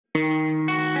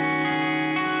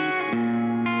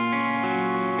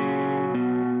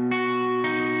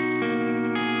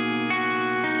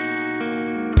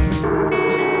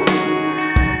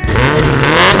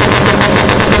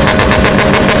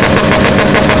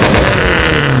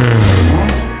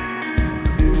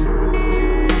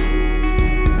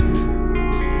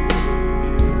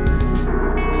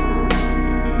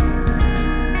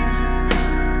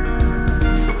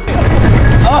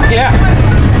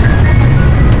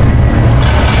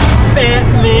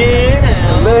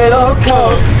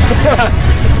coat.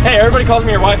 Hey, everybody calls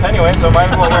me your wife anyway, so might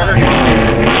as well wear her.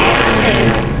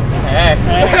 Hey.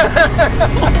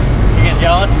 You get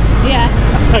jealous? Yeah.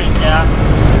 Yeah.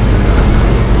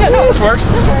 Yeah, no, this works.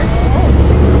 It works.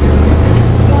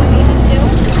 You want me to do it?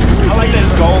 I like that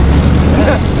it's gold.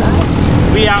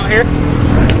 We out here.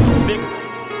 Big.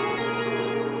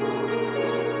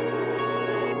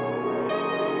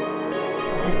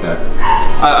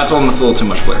 I told him it's a little too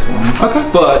much flare for him. Okay.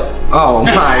 But oh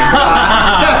my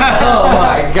gosh. Oh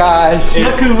my gosh.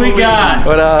 Look who we got.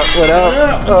 What up? What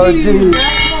up? Oh geez.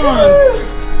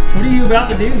 What are you about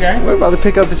to do, guy? We're about to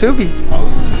pick up the Soupy. Oh.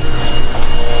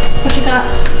 What you got?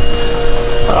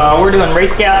 We're doing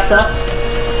race gas stuff.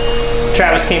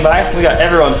 Travis came by. We got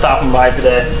everyone stopping by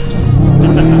today.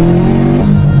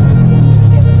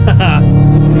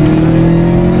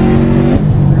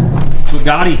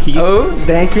 Bugatti keys. Oh,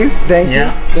 thank you. Thank you.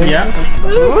 Yeah.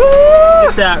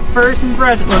 Get that first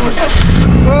impression. Oh,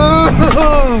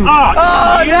 no,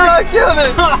 I killed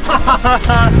it.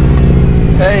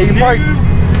 Hey, you parked.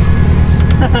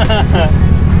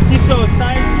 He's so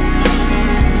excited.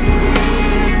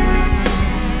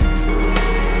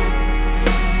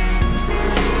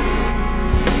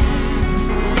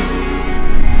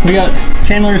 We got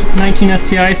Chandler's 19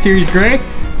 STI Series Gray,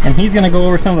 and he's going to go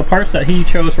over some of the parts that he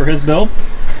chose for his build.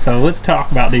 So let's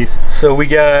talk about these. So we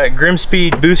got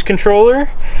Grimmspeed boost controller,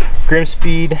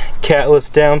 Grimmspeed Catless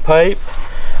downpipe,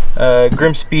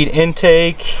 Grimmspeed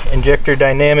Intake, Injector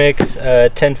Dynamics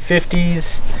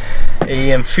 1050s,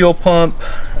 AEM fuel pump.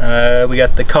 We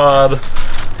got the Cobb,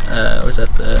 was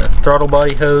that the throttle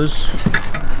body hose?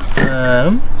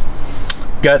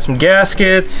 Got some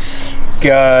gaskets.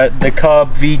 Got the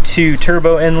Cobb V3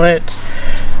 turbo inlet,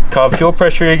 Cobb fuel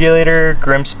pressure regulator,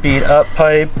 Grimmspeed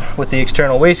uppipe with the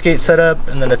external wastegate setup,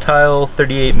 and then a Tial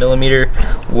 38mm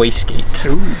wastegate.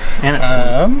 Ooh, and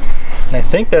I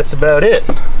think that's about it.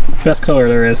 Best color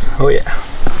there is. Oh yeah.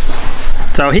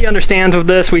 So he understands with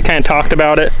this. We kind of talked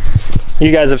about it.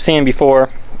 You guys have seen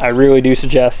before. I really do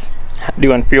suggest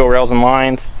doing fuel rails and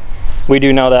lines. We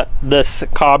do know that this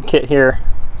Cobb kit here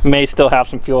may still have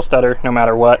some fuel stutter no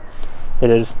matter what. It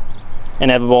is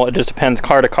inevitable. It just depends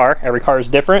car to car. Every car is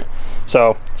different.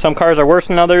 So some cars are worse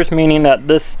than others, meaning that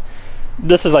this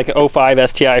is like an 05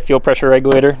 STI fuel pressure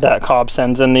regulator that Cobb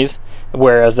sends in these,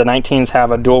 whereas the 19s have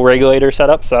a dual regulator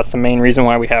setup. So that's the main reason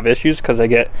why we have issues, because they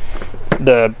get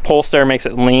the pulse there makes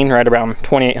it lean right around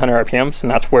 2800 RPMs,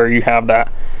 and that's where you have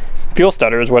that fuel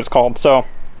stutter is what it's called. So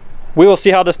we will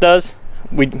see how this does.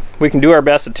 We can do our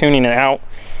best at tuning it out,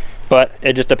 but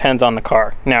it just depends on the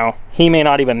car. Now, he may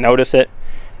not even notice it.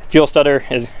 Fuel stutter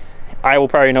is, I will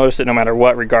probably notice it no matter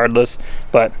what, regardless,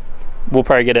 but we'll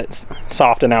probably get it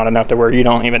softened out enough to where you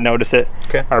don't even notice it.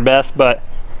 Okay. Our best, but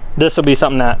this will be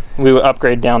something that we would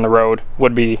upgrade down the road,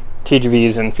 would be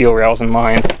TGVs and fuel rails and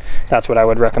lines. That's what I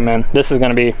would recommend. This is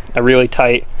gonna be a really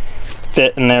tight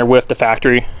fit in there with the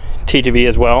factory TGV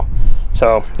as well.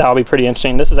 So that'll be pretty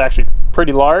interesting. This is actually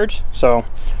pretty large, so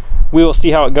we will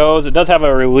see how it goes. It does have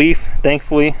a relief,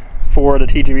 thankfully, for the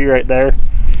TGV right there.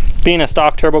 Being a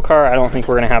stock turbo car, I don't think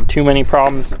we're gonna have too many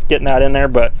problems getting that in there,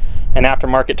 but an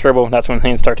aftermarket turbo, that's when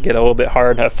things start to get a little bit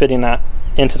hard fitting that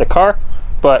into the car.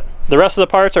 But the rest of the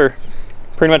parts are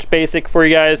pretty much basic for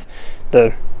you guys.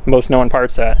 The most known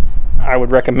parts that I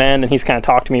would recommend, and he's kind of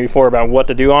talked to me before about what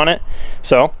to do on it.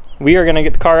 So we are gonna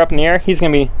get the car up in the air. He's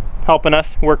gonna be helping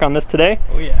us work on this today.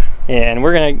 Oh yeah. And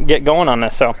we're gonna get going on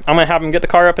this. So I'm gonna have him get the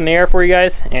car up in the air for you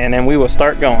guys, and then we will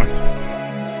start going.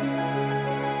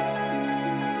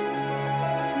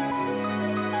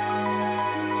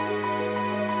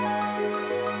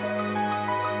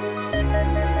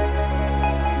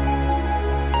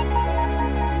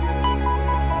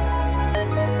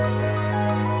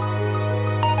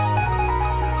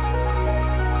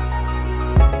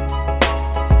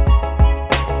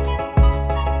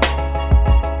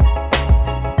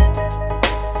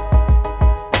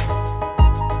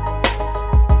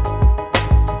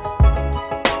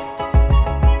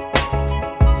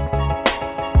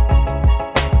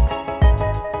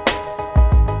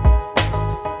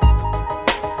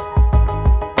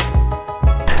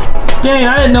 Dang,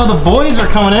 I didn't know the boys were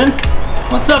coming in.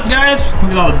 What's up, guys?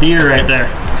 Look at all the deer right there.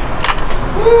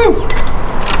 Woo!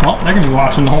 Well, they're gonna be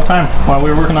watching the whole time while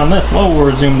we were working on this. Whoa,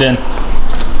 we're zoomed in.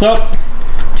 So,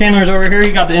 Chandler's over here.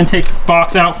 He got the intake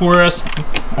box out for us.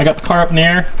 I got the car up in the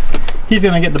air. He's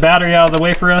gonna get the battery out of the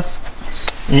way for us.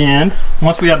 And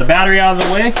once we have the battery out of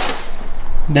the way,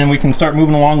 then we can start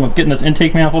moving along with getting this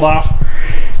intake manifold off.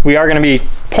 We are gonna be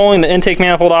pulling the intake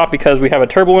manifold off because we have a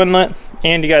turbo inlet,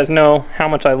 and you guys know how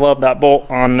much I love that bolt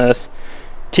on this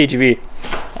TGV.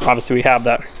 Obviously we have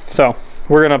that. So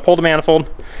we're gonna pull the manifold.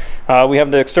 We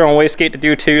have the external wastegate to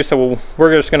do too, so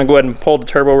we're just gonna go ahead and pull the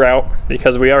turbo out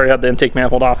because we already have the intake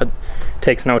manifold off. It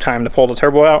takes no time to pull the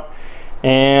turbo out.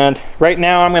 And right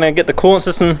now I'm gonna get the coolant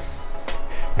system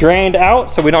drained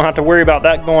out so we don't have to worry about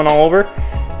that going all over.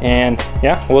 And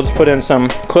yeah, we'll just put in some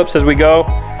clips as we go.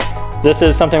 This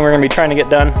is something we're gonna be trying to get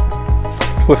done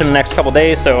within the next couple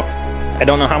days, so I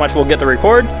don't know how much we'll get to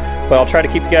record, but I'll try to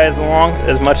keep you guys along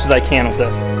as much as I can with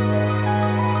this.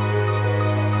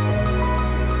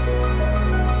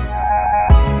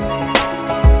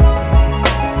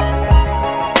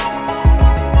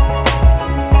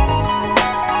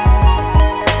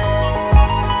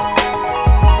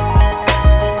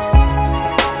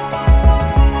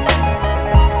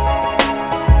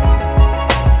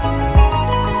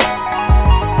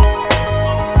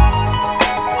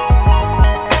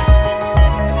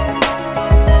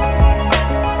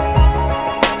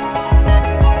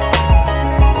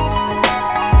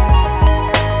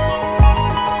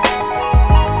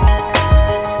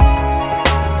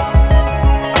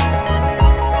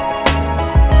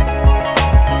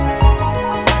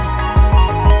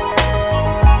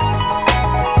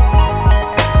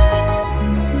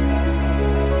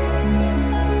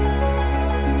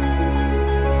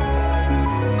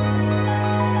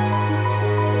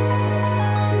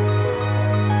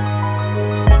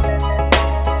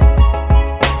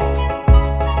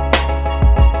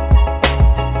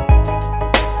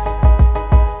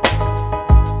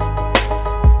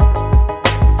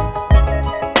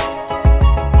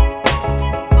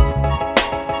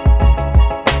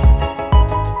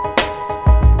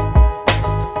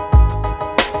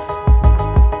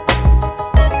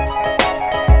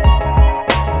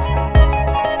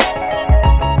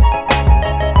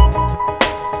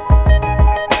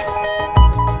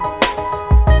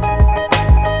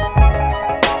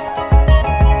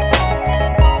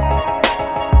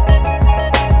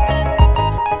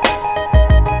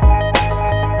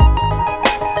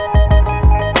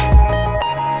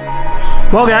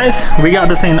 Well guys, we got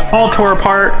this thing all tore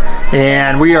apart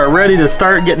and we are ready to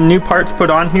start getting new parts put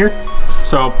on here.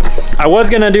 So I was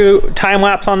gonna do time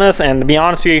lapse on this, and to be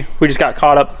honest with you, we just got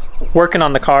caught up working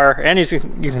on the car, and as you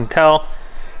can tell,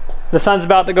 the sun's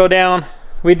about to go down.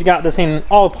 We got this thing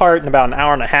all apart in about an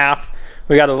hour and a half.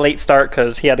 We got a late start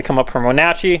because he had to come up from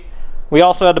Wenatchee. We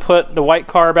also had to put the white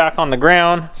car back on the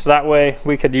ground so that way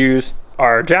we could use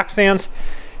our jack stands.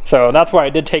 So that's why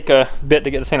it did take a bit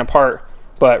to get this thing apart.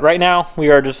 But right now we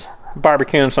are just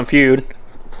barbecuing some food.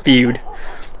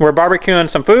 We're barbecuing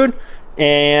some food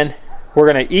and we're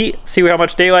gonna eat, see how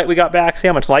much daylight we got back, see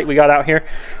how much light we got out here.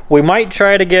 We might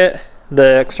try to get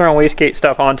the external wastegate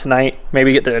stuff on tonight,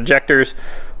 maybe get the injectors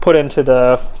put into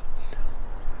the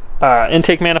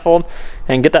intake manifold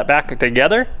and get that back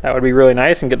together. That would be really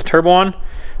nice, and get the turbo on.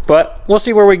 But we'll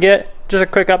see where we get. Just a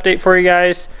quick update for you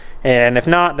guys, and if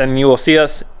not, then you will see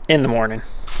us in the morning.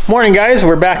 Morning guys,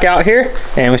 we're back out here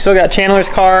and we still got Chandler's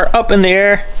car up in the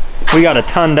air. We got a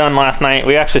ton done last night.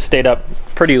 We actually stayed up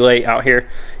pretty late out here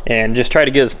and just tried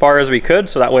to get as far as we could,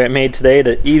 so that way it made today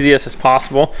the easiest as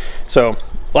possible. So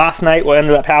last night what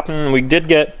ended up happening, we did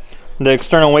get the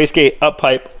external wastegate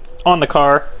uppipe on the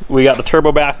car. We got the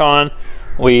turbo back on.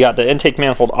 We got the intake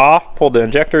manifold off, pulled the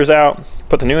injectors out,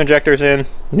 put the new injectors in,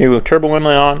 new turbo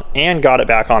inlet on, and got it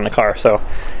back on the car. So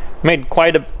made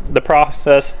quite the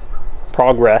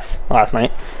progress last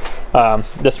night.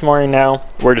 This morning now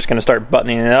we're just gonna start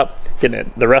buttoning it up, getting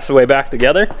it the rest of the way back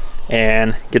together,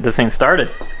 and get this thing started.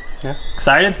 Yeah.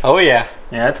 Excited? Oh yeah.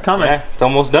 Yeah, it's coming. Yeah, it's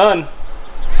almost done.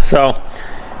 So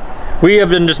we have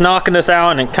been just knocking this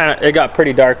out, and it got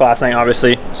pretty dark last night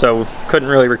obviously, so couldn't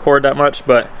really record that much,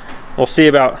 but we'll see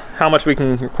about how much we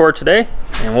can record today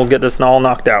and we'll get this all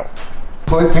knocked out.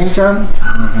 Toy paint job?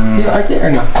 Yeah, I get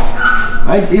or no?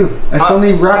 I do. I still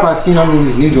need wrap I've seen on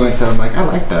these new joints, so I'm like, I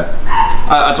like that.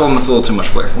 I told him it's a little too much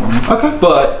flair for him. Okay.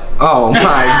 But oh my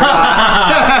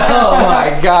gosh. Oh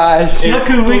my gosh. Look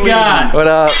who we got. What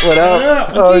up? What up?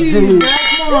 Oh jeez.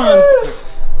 Come on.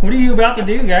 What are you about to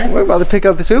do, guys? We're about to pick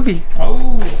up the soupy.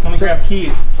 Oh, let me grab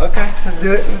keys. Okay, let's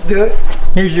do it. Let's do it.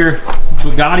 Here's your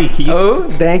Bugatti keys. Oh,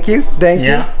 thank you. Thank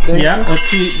you. Thank you. Let's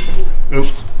see.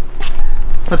 Oops.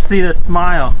 Let's see this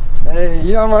smile. Hey,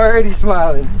 you know I'm already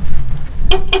smiling.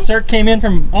 Sir came in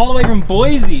from all the way from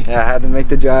Boise. Yeah, I had to make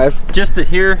the drive. Just to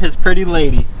hear his pretty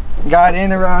lady. Got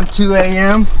in around 2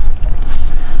 a.m.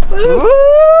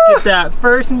 Get that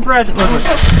first impression. Listen.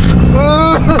 Ooh.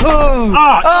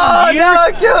 Oh, no,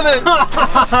 I killed it.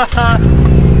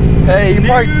 Hey, you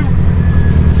parked.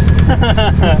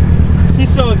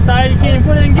 He's so excited he can't even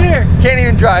put it in gear. Can't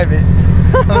even drive it.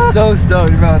 I'm so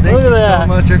stoked, bro. Thank you so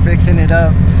much for fixing it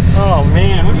up. Oh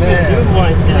man, what are you doing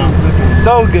right now?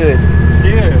 So good.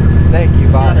 Dude. Thank you,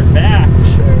 boss. Got her back.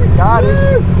 Got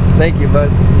it. Thank you,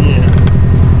 bud. Yeah.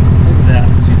 Look at that.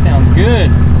 She sounds good.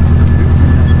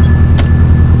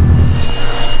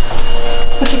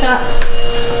 What you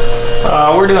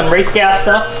got? We're doing race gas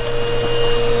stuff.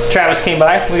 Travis came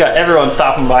by. We got everyone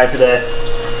stopping by today.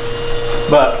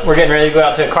 But we're getting ready to go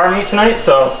out to a car meet tonight,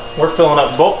 so we're filling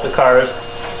up both the cars.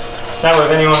 That way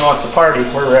if anyone wants to party,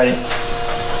 we're ready.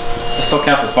 This still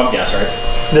counts as pump gas,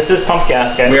 right? This is pump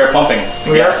gas, guys. We are pumping.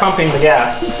 We are pumping the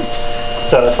gas.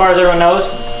 So as far as everyone knows,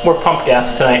 we're pump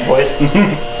gas tonight, boys.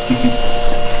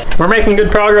 We're making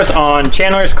good progress on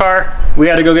Chandler's car. We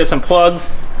had to go get some plugs.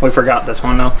 We forgot this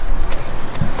one though.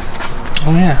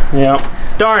 Oh yeah. Yeah.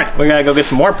 Darn it, we gotta go get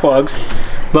some more plugs.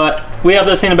 But we have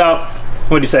this thing about,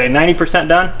 what'd you say, 90%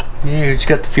 done? Yeah, you just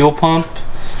got the fuel pump.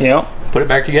 Yep. Put it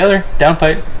back together.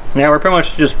 Downpipe. Yeah, we're pretty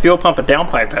much just fuel pump and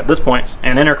downpipe at this point,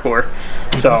 and intercooler.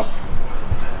 So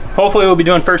hopefully we'll be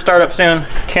doing first startup soon.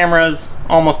 Camera's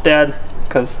almost dead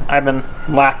because I've been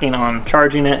lacking on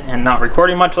charging it and not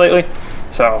recording much lately.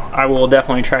 So I will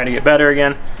definitely try to get better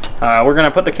again. We're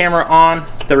gonna put the camera on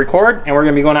the record, and we're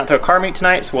gonna be going out to a car meet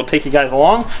tonight, so we'll take you guys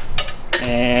along,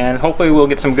 and hopefully we'll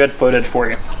get some good footage for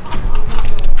you.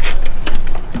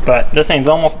 But this thing's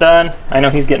almost done. I know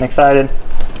he's getting excited.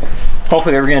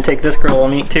 Hopefully we're gonna take this girl a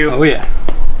meet too. Oh yeah.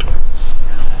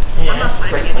 Yeah,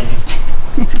 great ladies.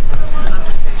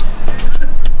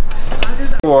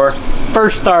 For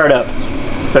first startup.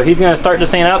 So he's gonna start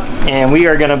this thing up, and we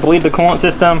are gonna bleed the coolant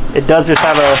system. It does just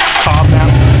have a Cobb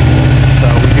map, so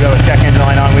we do have a check engine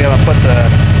light on. We haven't put the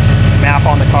map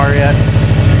on the car yet,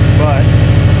 but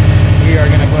we are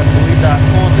gonna go ahead and bleed that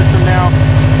coolant system now.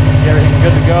 Get everything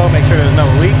good to go. Make sure there's no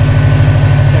leaks.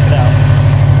 Check it out.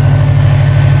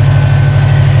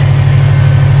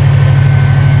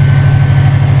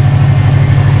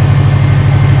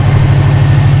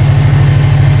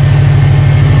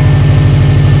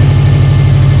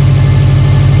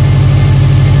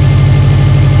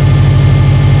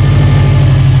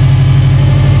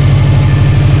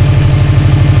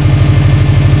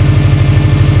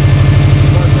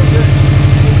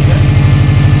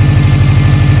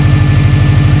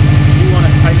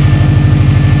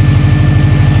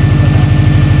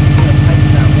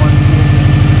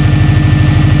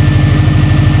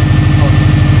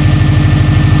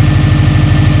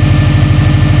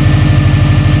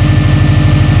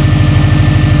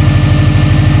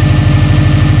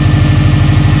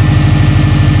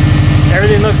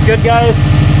 Good, guys.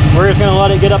 We're just gonna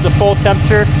let it get up to full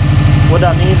temperature. What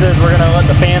that means is we're gonna let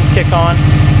the fans kick on,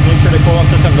 make sure the coolant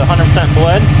system's 100%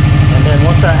 bled, and then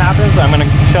once that happens, I'm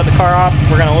gonna shut the car off.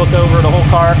 We're gonna look over the whole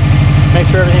car, make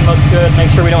sure everything looks good,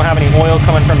 make sure we don't have any oil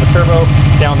coming from the turbo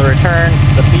down the return,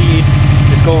 the feed.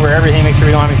 Just go over everything, make sure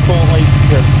we don't have any coolant leaks,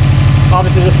 because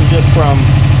obviously this is just from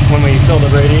when we filled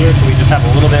the radiator, so we just have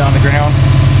a little bit on the ground.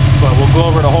 But we'll go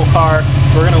over the whole car.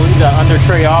 We're gonna leave the under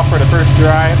tray off for the first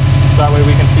drive, so that way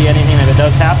we can see anything if it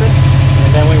does happen. And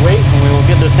then we wait and we will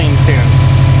get this thing tuned.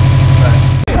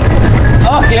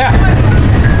 Oh yeah.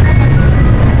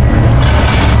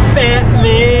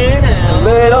 Batman and a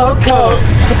little coat.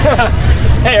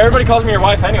 Hey, everybody calls me your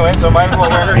wife anyway, so might as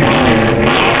well wear her clothes.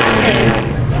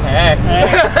 Hey.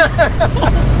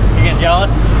 You getting jealous?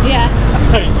 Yeah.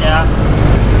 Yeah.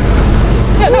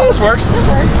 Yeah, no, this works. It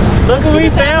works. Look what we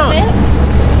found.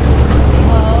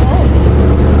 Oh.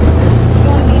 You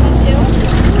want me to do?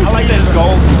 I like that it's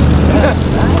gold.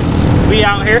 We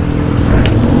out here.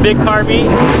 Big car meet.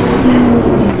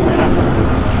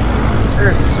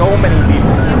 There's so many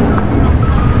people.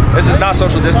 This is not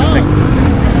social distancing.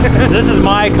 This is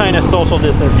my kind of social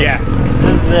distance. Yeah.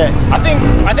 This is it.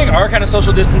 I think our kind of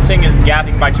social distancing is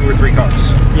gapping by 2 or 3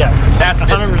 cars. Yes. That's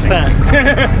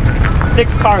 100%.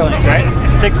 6 car lengths, right?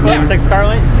 6 foot, Yeah. 6 car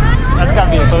lengths? That's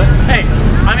gotta be a foot. Hey,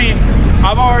 I mean,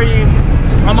 I'm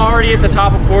already at the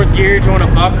top of 4th gear doing a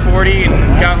 $140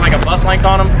 and got like a bus length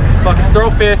on them. Fucking throw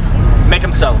 5th, make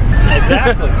them sell.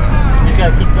 Exactly. You just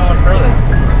gotta keep going further.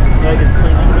 You gotta get the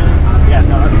clean up. Yeah,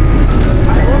 no, that's,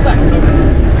 I love that cover.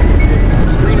 The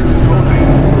screen is so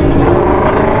nice.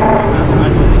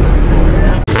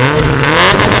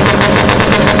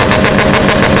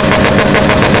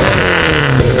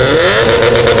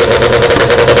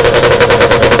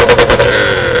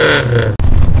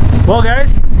 well,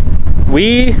 guys,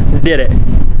 we did it.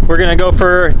 We're gonna go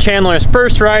for Chandler's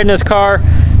first ride in his car,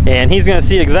 and he's gonna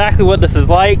see exactly what this is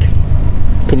like.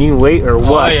 Can you wait or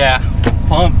what? Oh yeah,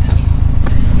 pumped.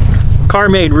 Car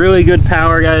made really good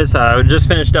power, guys. We just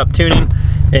finished up tuning,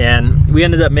 and we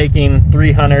ended up making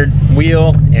 300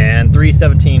 wheel and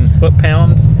 317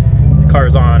 foot-pounds. The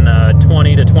car's on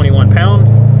 20 to 21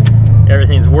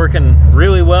 Everything's working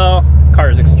really well. Car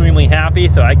is extremely happy,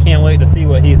 so I can't wait to see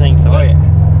what he thinks of it.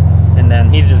 And then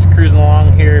he's just cruising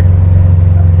along here.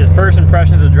 His first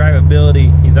impressions of drivability,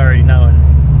 he's already knowing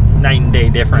night and day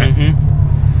different.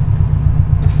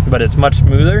 But it's much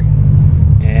smoother.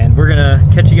 And we're gonna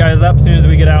catch you guys up as soon as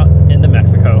we get out into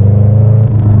Mexico.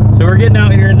 So we're getting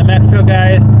out here into Mexico,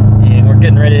 guys, and we're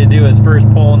getting ready to do his first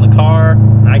pull in the car.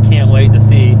 I can't wait to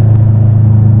see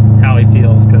how he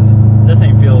feels, because this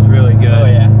thing feels really good. Oh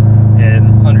yeah,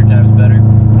 and 100 times better.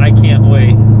 I can't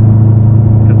wait,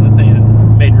 because this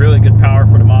thing made really good power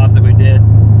for the mods that we did.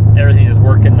 Everything is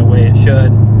working the way it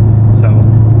should, so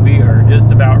we are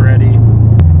just about ready.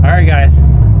 All right, guys,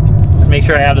 let's make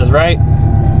sure I have this right.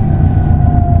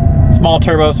 Small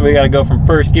turbo, so we got to go from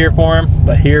first gear for him,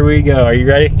 but here we go. Are you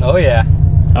ready? Oh yeah.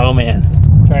 Oh man,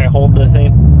 try to hold this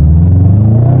thing.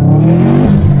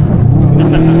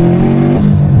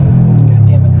 God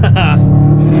damn it.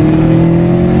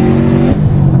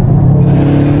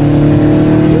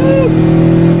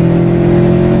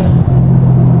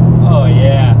 Oh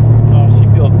yeah. Oh, she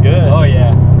feels good. Oh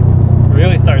yeah.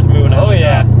 Really starts moving up. Oh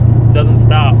yeah. Doesn't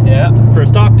stop. Yeah. For a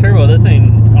stock turbo, this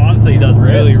thing honestly does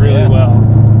really well.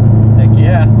 Heck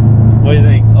yeah. What do you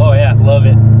think? Oh yeah, love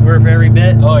it. Worth every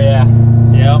bit? Oh yeah.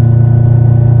 Yep.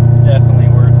 Definitely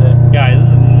worth it. Guys,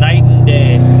 this is night and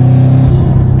day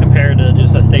compared to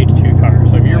just a stage 2 car.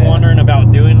 So if you're wondering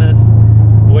about doing this,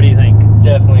 what do you think?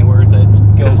 Definitely worth it.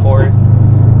 Go for it.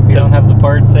 If you don't have the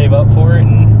parts, save up for it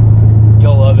and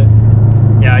you'll love it.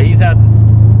 Yeah, he's had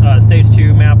a stage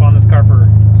 2 map on this car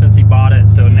since he bought it,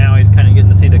 so now he's kind of getting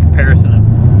to see the comparison of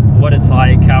what it's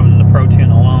like having the Pro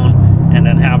Tune alone and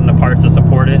then having the parts to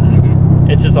support it. And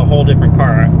it's just a whole different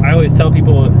car. I always tell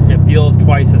people it feels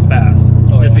twice as fast,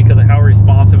 just because of how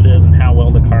responsive it is and how well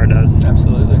the car does.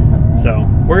 Absolutely. So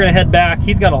we're gonna head back.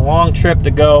 He's got a long trip to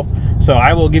go, so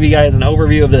I will give you guys an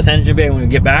overview of this engine bay when we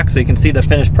get back, so you can see the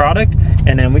finished product.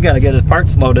 And then we got to get his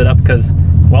parts loaded up because,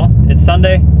 well, it's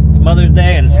Sunday, it's Mother's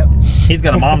Day, and he's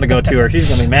got a mom to go to, or she's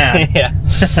gonna be mad. Yeah.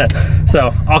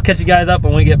 So I'll catch you guys up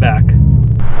when we get back.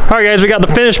 All right, guys, we got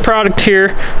the finished product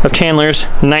here of Chandler's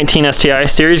 19 STI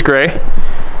Series Gray.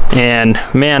 And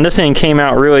man, this thing came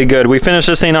out really good. We finished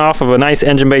this thing off of a nice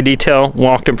engine bay detail,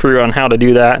 walked him through on how to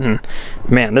do that, and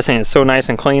man, this thing is so nice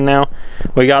and clean now.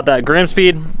 We got that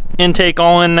Grimmspeed intake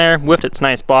all in there with its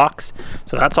nice box,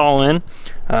 so that's all in.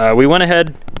 We went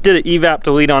ahead, did an evap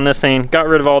delete on this thing, got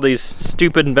rid of all these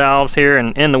stupid valves here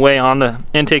and in the way on the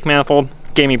intake manifold.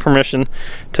 Gave me permission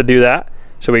to do that,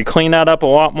 so we cleaned that up a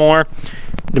lot more.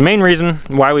 The main reason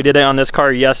why we did it on this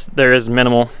car, yes, there is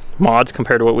minimal mods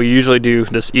compared to what we usually do,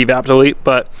 this evap delete,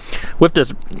 but with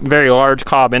this very large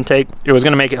Cobb intake, it was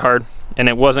going to make it hard and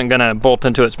it wasn't going to bolt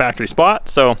into its factory spot,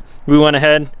 so we went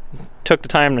ahead, took the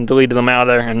time and deleted them out of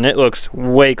there, and it looks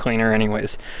way cleaner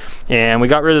anyways. And we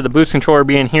got rid of the boost controller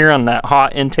being here on that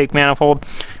hot intake manifold.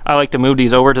 I like to move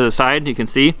these over to the side. You can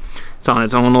see it's on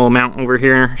its own little mount over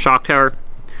here, shock tower,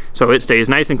 so it stays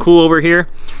nice and cool over here.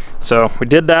 So we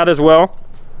did that as well.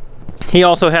 He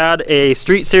also had a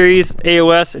Street Series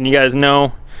AOS, and you guys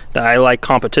know that I like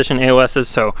competition AOSs,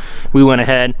 so we went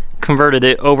ahead, converted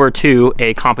it over to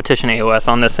a competition AOS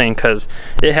on this thing because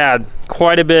it had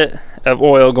quite a bit of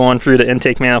oil going through the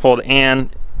intake manifold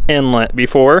and inlet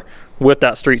before with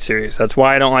that Street Series. That's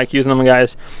why I don't like using them,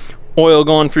 guys. Oil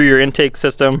going through your intake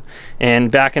system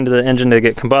and back into the engine to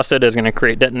get combusted is going to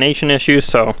create detonation issues,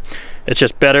 so it's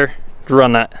just better to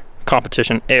run that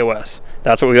competition AOS.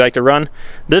 That's what we like to run.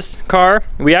 This car,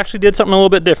 we actually did something a little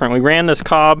bit different. We ran this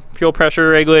Cobb fuel pressure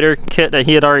regulator kit that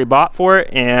he had already bought for it,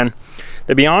 and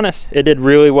to be honest, it did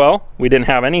really well. We didn't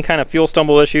have any kind of fuel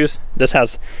stumble issues. This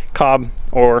has Cobb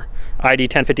or ID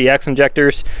 1050X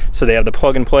injectors, so they have the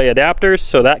plug and play adapters,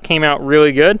 so that came out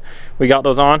really good. We got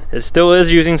those on. It still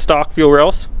is using stock fuel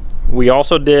rails. We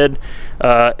also did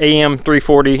AM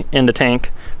 340 in the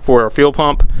tank for our fuel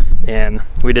pump, and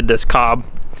we did this Cobb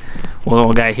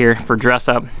little guy here for dress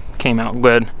up. Came out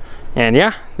good, and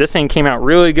yeah, this thing came out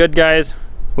really good, guys.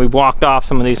 We blocked off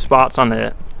some of these spots on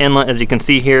the inlet, as you can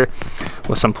see here,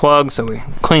 with some plugs, so we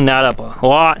cleaned that up a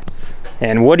lot.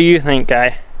 And what do you think,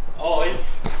 guy? Oh,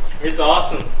 it's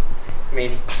awesome. I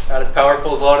mean, not as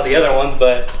powerful as a lot of the other ones,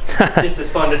 but just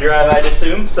as fun to drive, I'd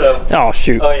assume. So. Oh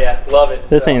shoot. Oh yeah, love it.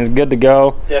 This thing is good to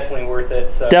go. Definitely worth it.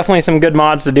 So. Definitely some good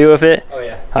mods to do with it. Oh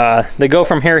yeah. They go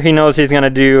from here. He knows he's gonna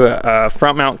do a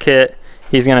front mount kit.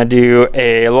 He's gonna do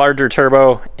a larger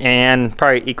turbo, and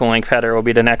probably equal length header will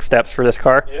be the next steps for this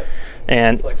car. Yep.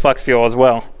 And flex fuel as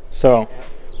well. So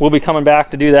we'll be coming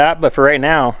back to do that. But for right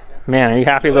now, man, are you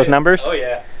happy with those numbers? Oh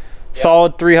yeah.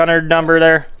 Solid 300 number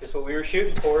there. Just what we were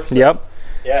shooting for. So. Yep.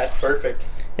 Yeah, it's perfect.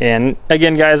 And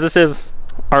again, guys, this is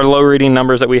our low reading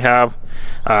numbers that we have.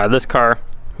 This car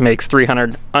makes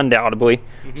 300 undoubtedly,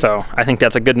 so I think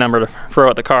that's a good number to throw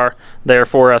at the car. There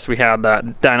for us, we had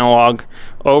that dyno log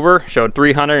over, showed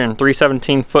 300 and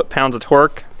 317 foot-pounds of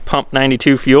torque, pump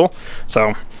 92 fuel.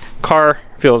 So car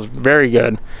feels very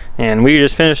good. And we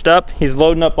just finished up. He's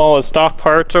loading up all his stock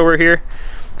parts over here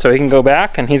so he can go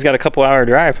back, and he's got a couple-hour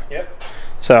drive. Yep.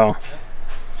 So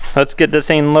let's get this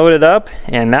thing loaded up,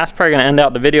 and that's probably gonna end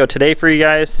out the video today for you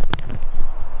guys.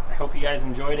 I hope you guys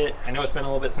enjoyed it. I know it's been a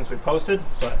little bit since we posted,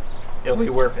 but it'll be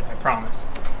worth it, I promise.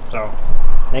 So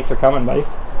thanks for coming, buddy.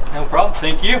 No problem,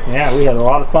 thank you. Yeah, we had a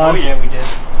lot of fun. Oh yeah, we did.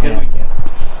 Good weekend.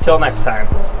 Till next time.